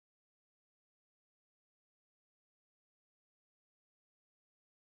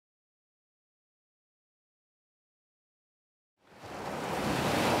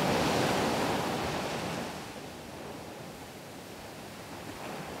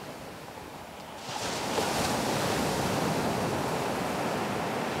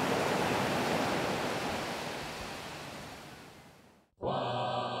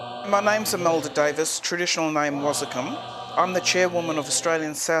My name's Imelda Davis, traditional name Wazzicombe. I'm the chairwoman of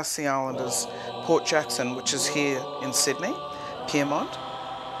Australian South Sea Islanders Port Jackson, which is here in Sydney, Pyrmont.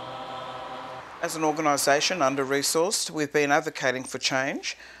 As an organisation under-resourced, we've been advocating for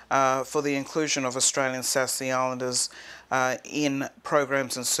change, for the inclusion of Australian South Sea Islanders in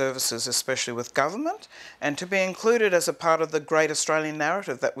programs and services, especially with government, and to be included as a part of the great Australian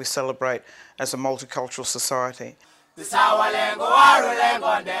narrative that we celebrate as a multicultural society. We're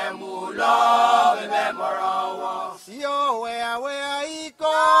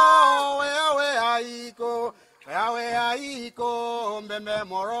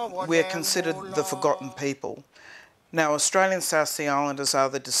considered the forgotten people. Now, Australian South Sea Islanders are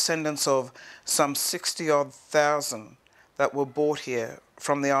the descendants of some 60-odd thousand that were brought here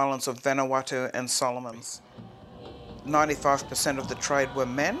from the islands of Vanuatu and Solomons. 95% of the trade were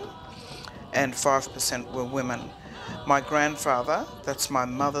men and 5% were women. My grandfather, that's my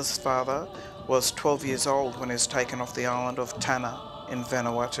mother's father, was 12 years old when he was taken off the island of Tanna in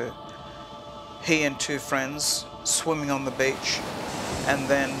Vanuatu. He and two friends swimming on the beach and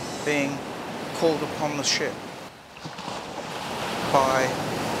then being called upon the ship by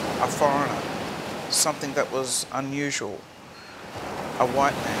a foreigner, something that was unusual, a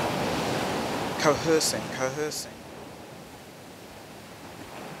white man, coercing.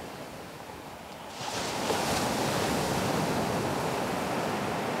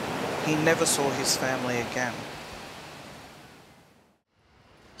 He never saw his family again.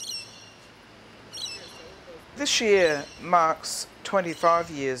 This year marks 25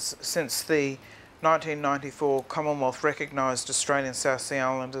 years since the 1994 Commonwealth recognised Australian South Sea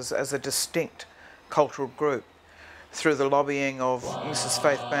Islanders as a distinct cultural group through the lobbying of Mrs.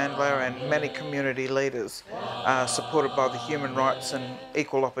 Faith Bandler and many community leaders, supported by the Human Rights and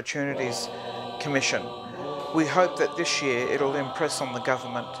Equal Opportunities Commission. We hope that this year it'll impress on the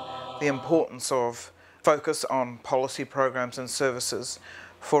government the importance of focus on policy programs and services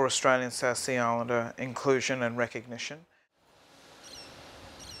for Australian South Sea Islander inclusion and recognition.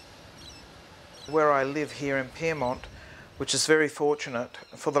 Where I live here in Pyrmont, which is very fortunate,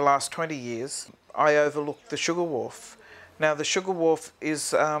 for the last 20 years, I overlook the Sugar Wharf. Now, the Sugar Wharf is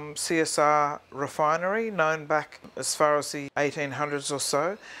CSR refinery, known back as far as the 1800s or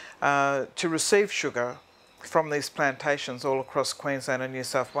so, to receive sugar from these plantations all across Queensland and New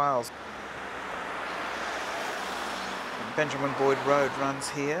South Wales. Benjamin Boyd Road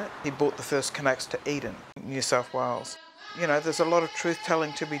runs here. He brought the first connects to Eden, New South Wales. You know, there's a lot of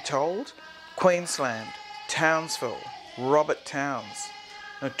truth-telling to be told. Queensland, Townsville, Robert Towns,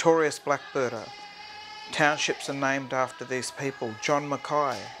 notorious blackbirder. Townships are named after these people. John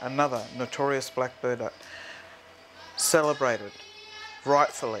Mackay, another notorious blackbirder, celebrated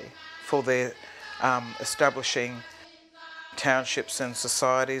rightfully for their establishing townships and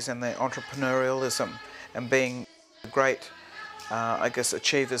societies and their entrepreneurialism and being the great, I guess,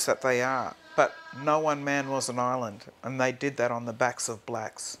 achievers that they are. But no one man was an island, and they did that on the backs of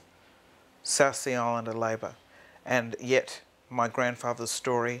blacks. South Sea Islander labour. And yet, my grandfather's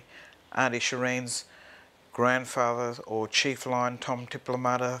story, Auntie Shireen's grandfather or chief line, Tom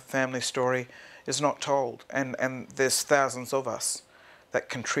Tipplemata family story, is not told. And there's thousands of us that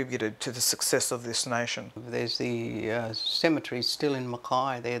contributed to the success of this nation. There's the cemetery still in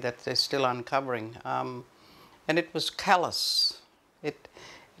Mackay there that they're still uncovering. And it was callous. It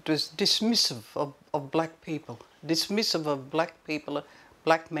was dismissive of black people, dismissive of black people,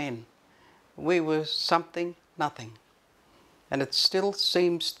 black men. We were something, nothing. And it still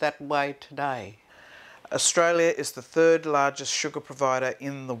seems that way today. Australia is the third largest sugar provider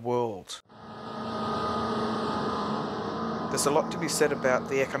in the world. There's a lot to be said about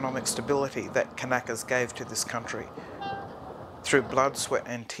the economic stability that Kanakas gave to this country. Through blood, sweat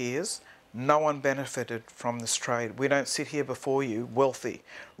and tears, no one benefited from this trade. We don't sit here before you wealthy,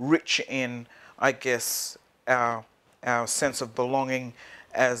 rich in, I guess, our sense of belonging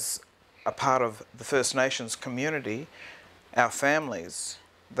as a part of the First Nations community, our families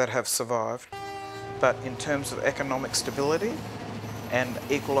that have survived. But in terms of economic stability and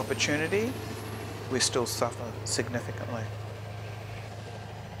equal opportunity, we still suffer significantly.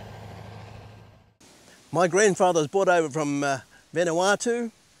 My grandfather was brought over from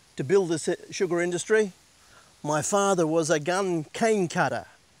Vanuatu to build this sugar industry. My father was a gun cane cutter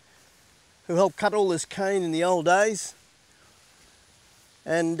who helped cut all this cane in the old days.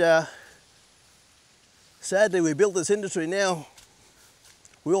 And sadly, we built this industry now.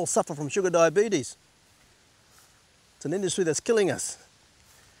 We all suffer from sugar diabetes. It's an industry that's killing us.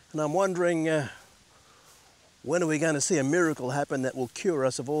 And I'm wondering, when are we going to see a miracle happen that will cure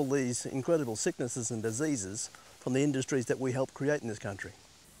us of all these incredible sicknesses and diseases from the industries that we help create in this country?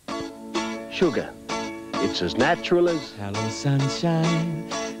 Sugar. It's as natural as... Hello, sunshine,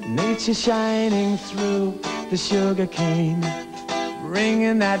 nature shining through the sugar cane,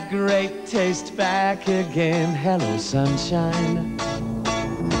 bringing that great taste back again. Hello, sunshine.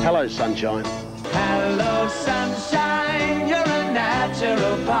 Hello, sunshine. Hello, sunshine, you're a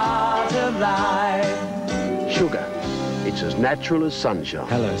natural part of life. Sugar. It's as natural as sunshine.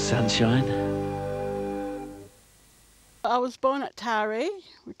 Hello, sunshine. I was born at Taree,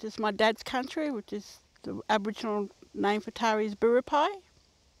 which is my dad's country, which is the Aboriginal name for Taree is Biripi.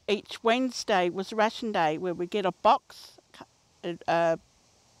 Each Wednesday was ration day, where we get a box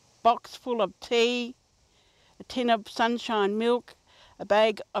full of tea, a tin of sunshine milk, a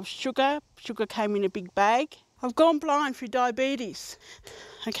bag of sugar. Sugar came in a big bag. I've gone blind through diabetes,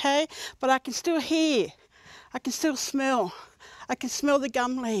 okay? But I can still hear. I can still smell. I can smell the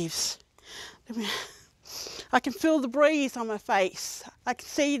gum leaves. I can feel the breeze on my face. I can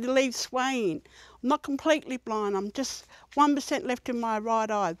see the leaves swaying. I'm not completely blind. I'm just 1% left in my right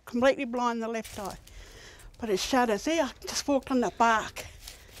eye. Completely blind in the left eye. But it shudders. See, I just walked on the bark.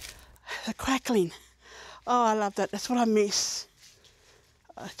 The crackling. Oh, I love that. That's what I miss.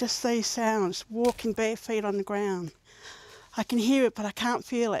 Just these sounds, walking bare feet on the ground. I can hear it, but I can't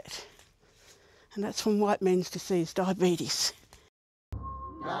feel it. And that's from white men's disease, diabetes.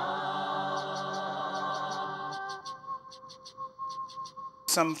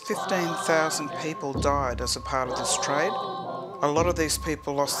 Some 15,000 people died as a part of this trade. A lot of these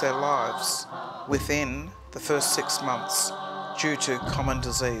people lost their lives within the first 6 months due to common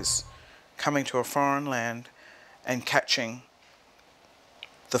disease, coming to a foreign land and catching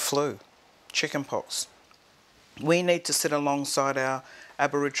the flu, chickenpox. We need to sit alongside our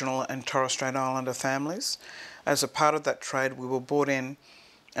Aboriginal and Torres Strait Islander families. As a part of that trade, we were brought in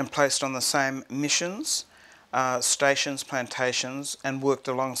and placed on the same missions, stations, plantations, and worked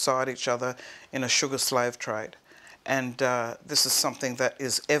alongside each other in a sugar slave trade. And this is something that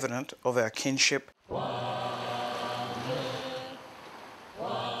is evident of our kinship. There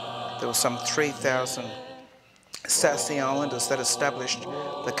were some 3,000 ASSI Islanders that established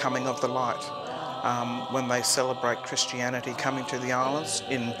the coming of the light when they celebrate Christianity coming to the islands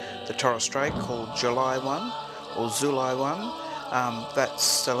in the Torres Strait, called July 1 or Zulai 1. That's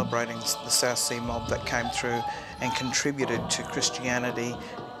celebrating the South Sea mob that came through and contributed to Christianity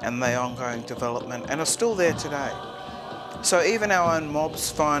and the ongoing development, and are still there today. So even our own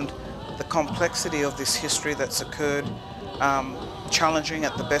mobs find the complexity of this history that's occurred challenging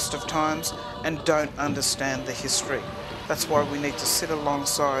at the best of times and don't understand the history. That's why we need to sit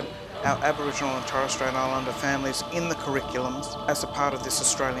alongside our Aboriginal and Torres Strait Islander families in the curriculums as a part of this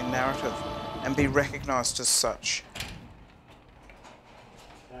Australian narrative and be recognised as such.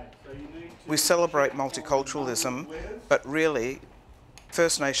 We celebrate multiculturalism, but really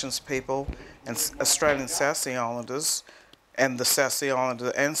First Nations people and Australian South Sea Islanders and the South Sea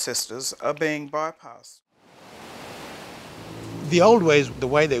Islander ancestors are being bypassed. The old ways, the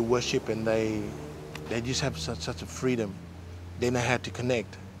way they worship, and they just have such a freedom. They know how to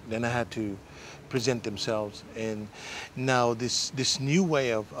connect. They know how to present themselves. And now this new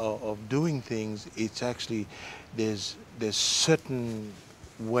way of doing things, it's actually there's certain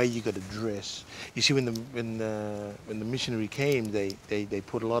way you got to dress. You see, when the missionary came, they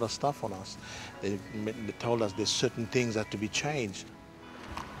put a lot of stuff on us. They told us there's certain things that have to be changed.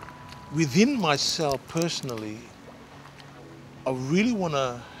 Within myself personally, I really want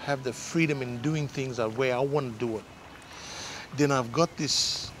to have the freedom in doing things the way I want to do it. Then I've got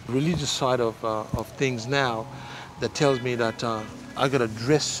this religious side of things now that tells me that I got to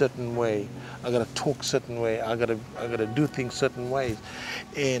dress certain way, I got to talk certain way, I got to do things certain ways,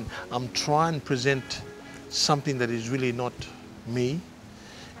 and I'm trying to present something that is really not me,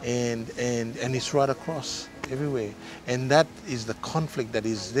 and it's right across everywhere, and that is the conflict that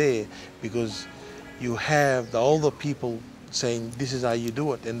is there, because you have the older people saying this is how you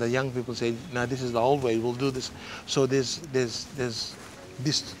do it, and the young people say, no, this is the old way, we'll do this. So there's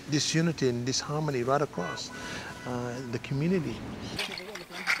this unity and this harmony right across the community.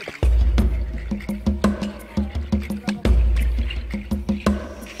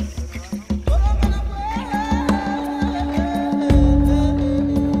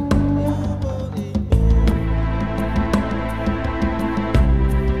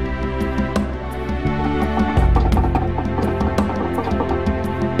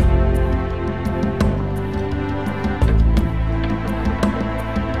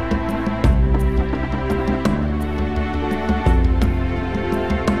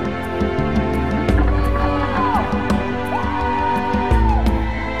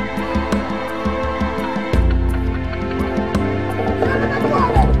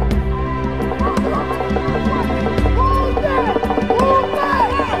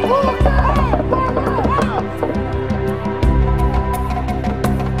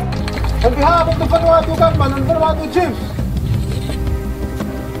 Vanuatu government and Vanuatu chiefs.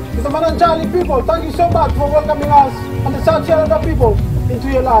 To the Mananjali people, thank you so much for welcoming us and the South Sierra people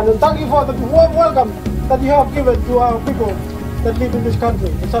into your land. And thank you for the warm welcome that you have given to our people that live in this country,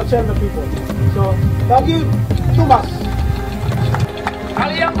 the South Sierra people. So, thank you too much.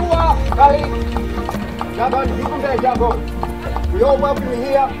 We all welcome you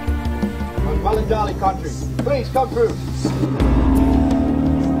here on Malanjali country. Please come through.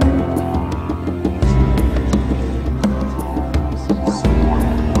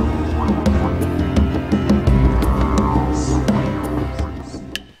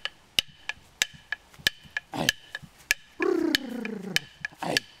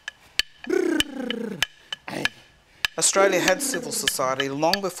 Australia had civil society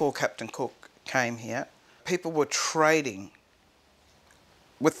long before Captain Cook came here. People were trading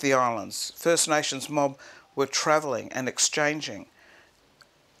with the islands. First Nations mob were travelling and exchanging.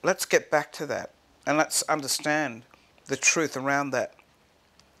 Let's get back to that and let's understand the truth around that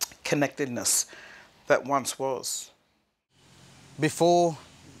connectedness that once was. Before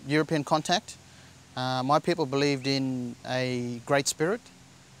European contact, my people believed in a great spirit,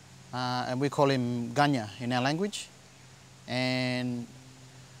 and we call him Ganya in our language. And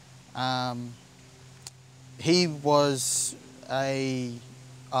he was a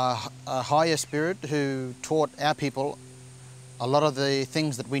higher spirit who taught our people a lot of the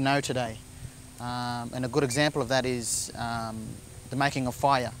things that we know today. And a good example of that is the making of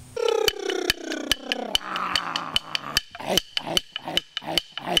fire.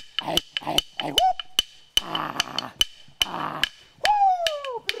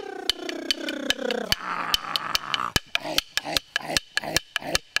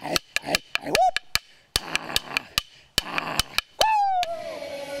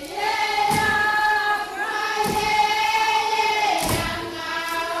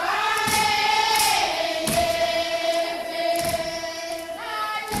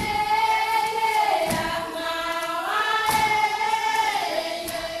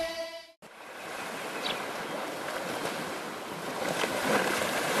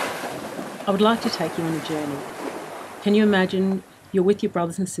 I would like to take you on a journey. Can you imagine you're with your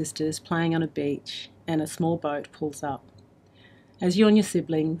brothers and sisters playing on a beach and a small boat pulls up? As you and your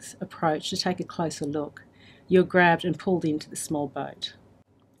siblings approach to take a closer look, you're grabbed and pulled into the small boat.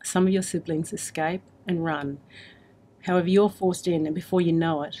 Some of your siblings escape and run. However, you're forced in, and before you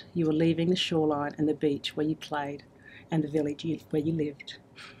know it, you are leaving the shoreline and the beach where you played and the village where you lived.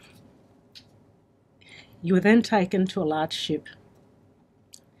 You are then taken to a large ship,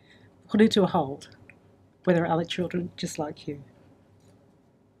 put into a hold, where there are other children just like you.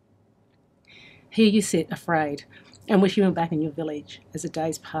 Here you sit, afraid, and wish you were back in your village. As the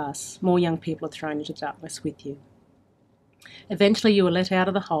days pass, more young people are thrown into darkness with you. Eventually you are let out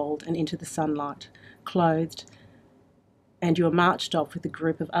of the hold and into the sunlight, clothed, and you are marched off with a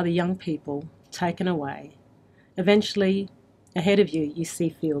group of other young people, taken away. Eventually, ahead of you, you see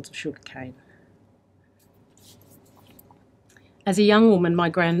fields of sugarcane. As a young woman, my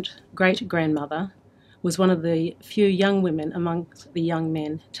great-grandmother was one of the few young women amongst the young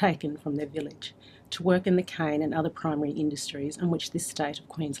men taken from their village to work in the cane and other primary industries on which this state of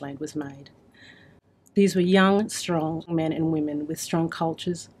Queensland was made. These were young, strong men and women with strong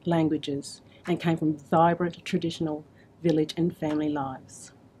cultures, languages, and came from vibrant, traditional village and family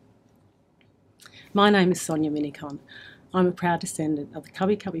lives. My name is Sonia Minicon. I'm a proud descendant of the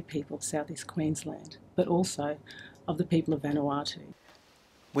Cubby Cubby people of southeast Queensland, but also of the people of Vanuatu.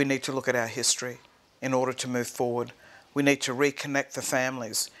 We need to look at our history in order to move forward. We need to reconnect the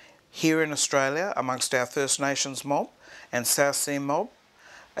families here in Australia amongst our First Nations mob and South Sea mob,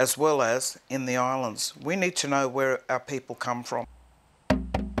 as well as in the islands. We need to know where our people come from.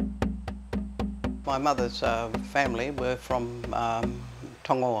 My mother's family were from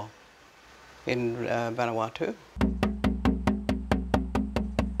Tongoa in Vanuatu.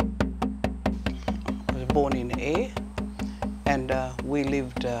 I was born in Ayr, and we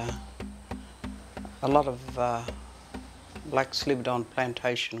lived, a lot of blacks lived on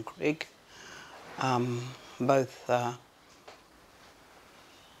Plantation Creek, both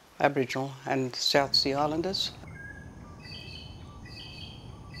Aboriginal and South Sea Islanders.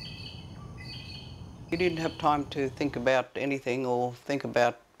 You didn't have time to think about anything or think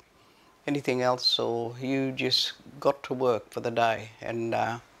about anything else, or you just got to work for the day, and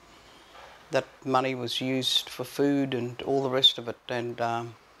that money was used for food and all the rest of it. And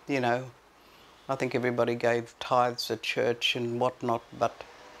you know, I think everybody gave tithes at church and whatnot, but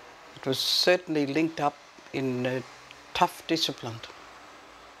it was certainly linked up in a tough discipline.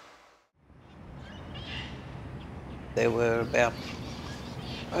 There were about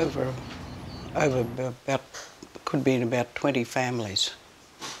over about, could be about 20 families,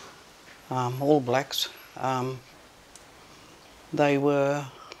 all blacks. They were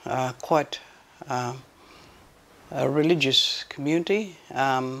quite a religious community.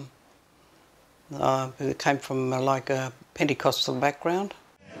 They came from like a Pentecostal background.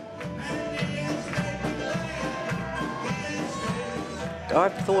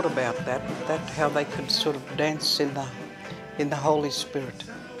 I've thought about that how they could sort of dance in the Holy Spirit.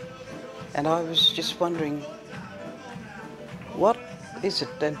 And I was just wondering, what is it?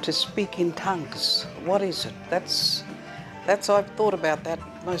 And to speak in tongues, what is it? That's I've thought about that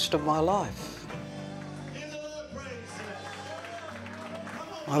most of my life.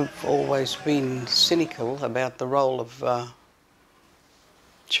 I've always been cynical about the role of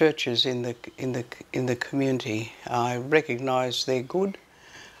churches in the community. I recognise they're good,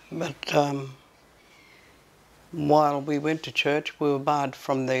 but while we went to church, we were barred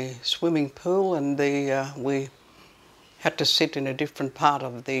from the swimming pool, and we had to sit in a different part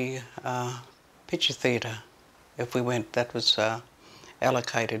of the picture theatre if we went. That was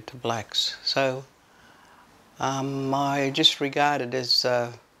allocated to blacks. So I just regarded as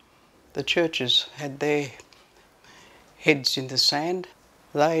the churches had their heads in the sand.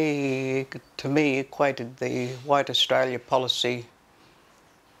 They, to me, equated the White Australia policy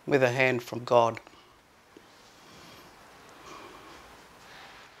with a hand from God.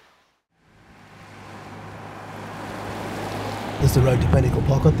 This is the road to Pinnacle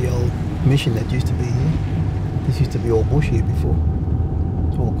Pocket, the old mission that used to be here. This used to be all bush here before.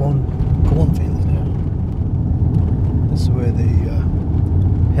 It's all cornfields now. This is where the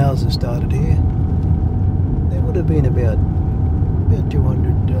houses started here. There would have been about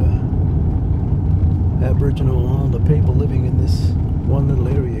 200 Aboriginal and Islander people living in this one little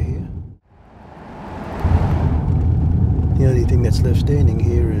area here. The only thing that's left standing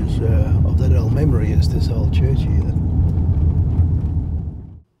here is of that old memory is this old church here.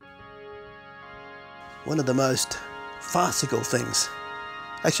 One of the most farcical things,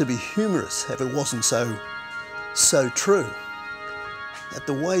 actually be humorous if it wasn't so true, that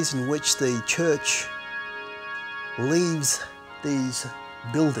the ways in which the church leaves these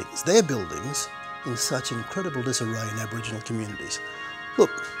buildings, their buildings, in such incredible disarray in Aboriginal communities.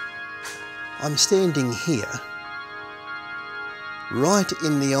 Look, I'm standing here, right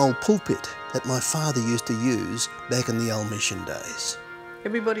in the old pulpit that my father used to use back in the old mission days.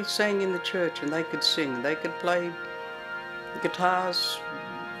 Everybody sang in the church, and they could sing. They could play the guitars,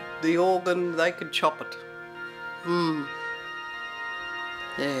 the organ, they could chop it.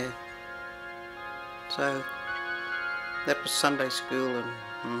 Yeah. So that was Sunday school,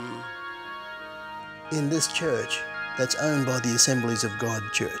 and in this church that's owned by the Assemblies of God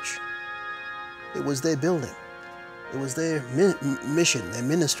Church, it was their building. It was their mission, their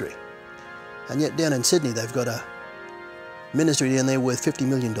ministry. And yet down in Sydney they've got a ministry down there worth $50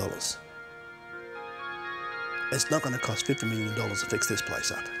 million. It's not going to cost $50 million to fix this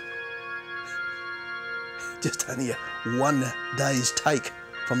place up. Just only a 1 day's take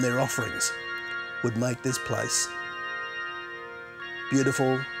from their offerings would make this place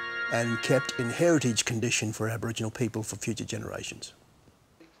beautiful and kept in heritage condition for Aboriginal people for future generations.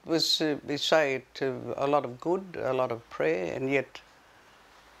 it was, we say, to a lot of good, a lot of prayer, and yet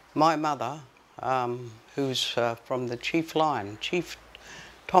my mother, who's from the chief line, Chief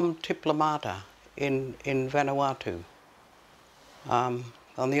Tom Tiplamata in Vanuatu, on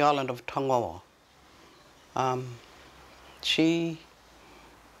the island of Tongawa. She,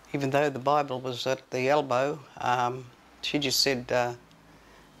 even though the Bible was at the elbow, she just said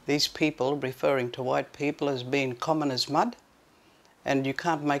these people, referring to white people as being common as mud, and you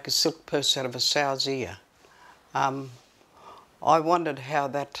can't make a silk purse out of a sow's ear. I wondered how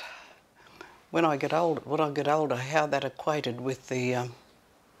that, when I get older, how that equated with the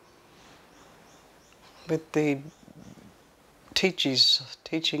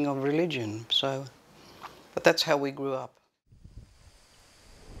teaching of religion. So, but that's how we grew up.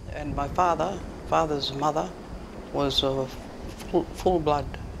 And my father's mother was a full-blood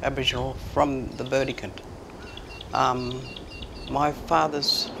Aboriginal from the Burdekin. My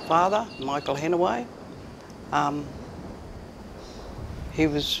father's father, Michael Henaway, he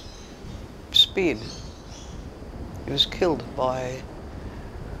was speared. He was killed by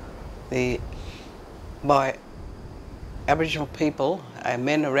Aboriginal people,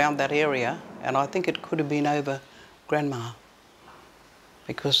 men around that area, and I think it could have been over Grandma,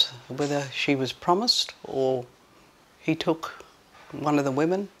 because whether she was promised or he took one of the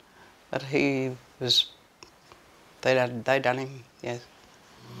women, but he was, they done him, yes.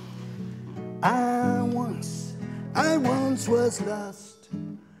 I once was lost,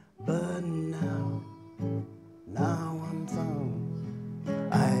 But now I'm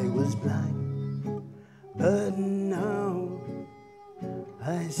found. I was blind, but now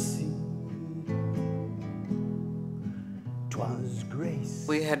I see. 'Twas grace.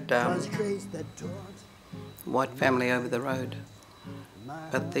 We had 'Twas grace that taught. white family over the road,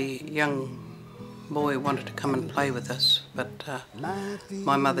 but the young boy wanted to come and play with us, but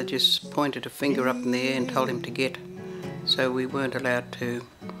my mother just pointed a finger up in the air and told him to get, so we weren't allowed to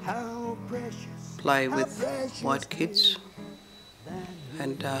play with white kids,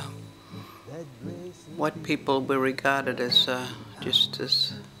 and white people were regarded as just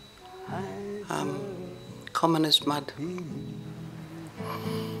as common as mud.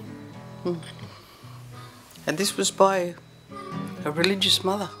 And this was by a religious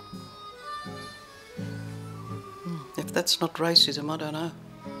mother. If that's not racism, I don't know.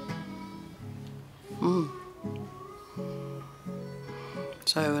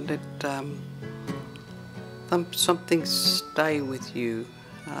 So let some things stay with you,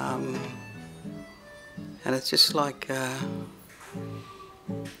 and it's just like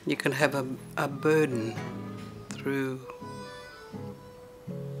you can have a burden through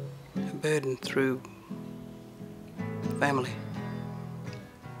family.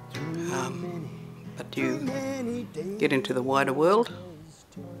 But you get into the wider world,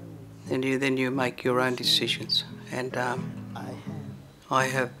 and then you make your own decisions. And I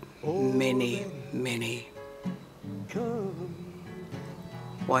have many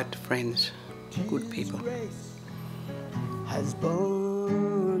white friends, good people. Has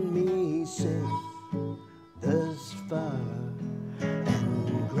borne me safe thus far,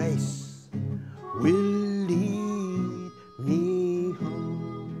 and grace will lead me home.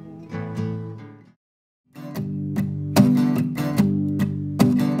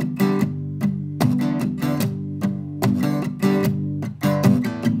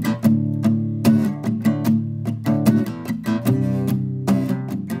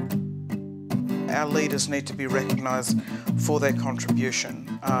 Our leaders need to be recognised for their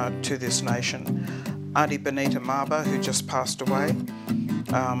contribution to this nation. Auntie Benita Maba, who just passed away,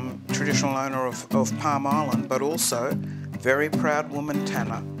 traditional owner of Palm Island, but also very proud woman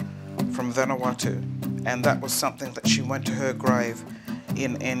Tana from Vanuatu, and that was something that she went to her grave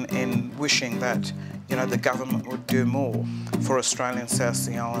in wishing that, you know, the government would do more for Australian South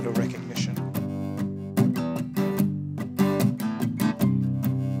Sea Islander recognition.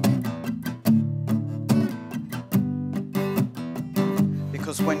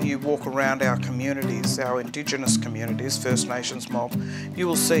 Because when you walk around our communities, our Indigenous communities, First Nations mob, you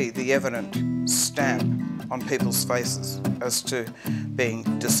will see the evident stamp on people's faces as to being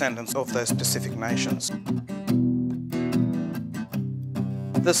descendants of those Pacific nations.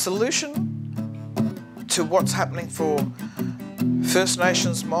 The solution to what's happening for First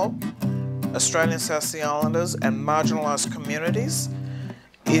Nations mob, Australian South Sea Islanders and marginalised communities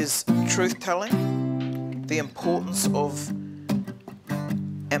is truth-telling, the importance of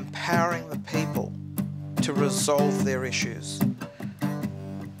empowering the people to resolve their issues.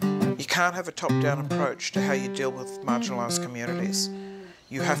 You can't have a top-down approach to how you deal with marginalised communities.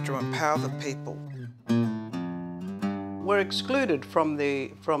 You have to empower the people. We're excluded from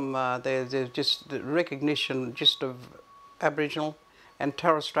the just the recognition just of Aboriginal and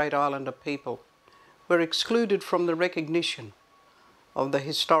Torres Strait Islander people. We're excluded from the recognition of the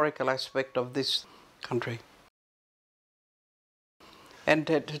historical aspect of this country. And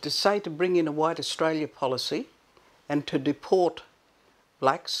to say to bring in a White Australia policy and to deport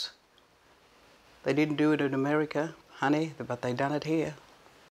blacks, they didn't do it in America, honey, but they done it here.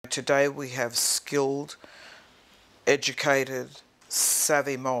 Today we have skilled, educated,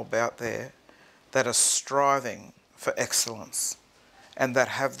 savvy mob out there that are striving for excellence and that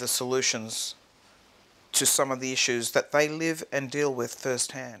have the solutions to some of the issues that they live and deal with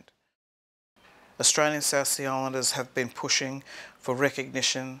firsthand. Australian South Sea Islanders have been pushing for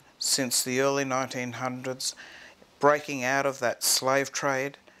recognition since the early 1900s, breaking out of that slave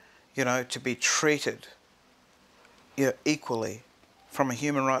trade, you know, to be treated equally from a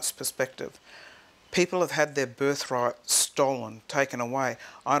human rights perspective. People have had their birthright stolen, taken away.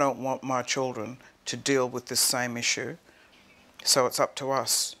 I don't want my children to deal with this same issue. So it's up to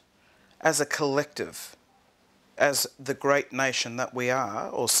us as a collective, as the great nation that we are,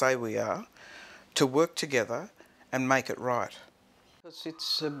 or say we are, to work together and make it right. Because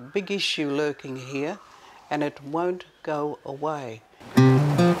it's a big issue lurking here and it won't go away.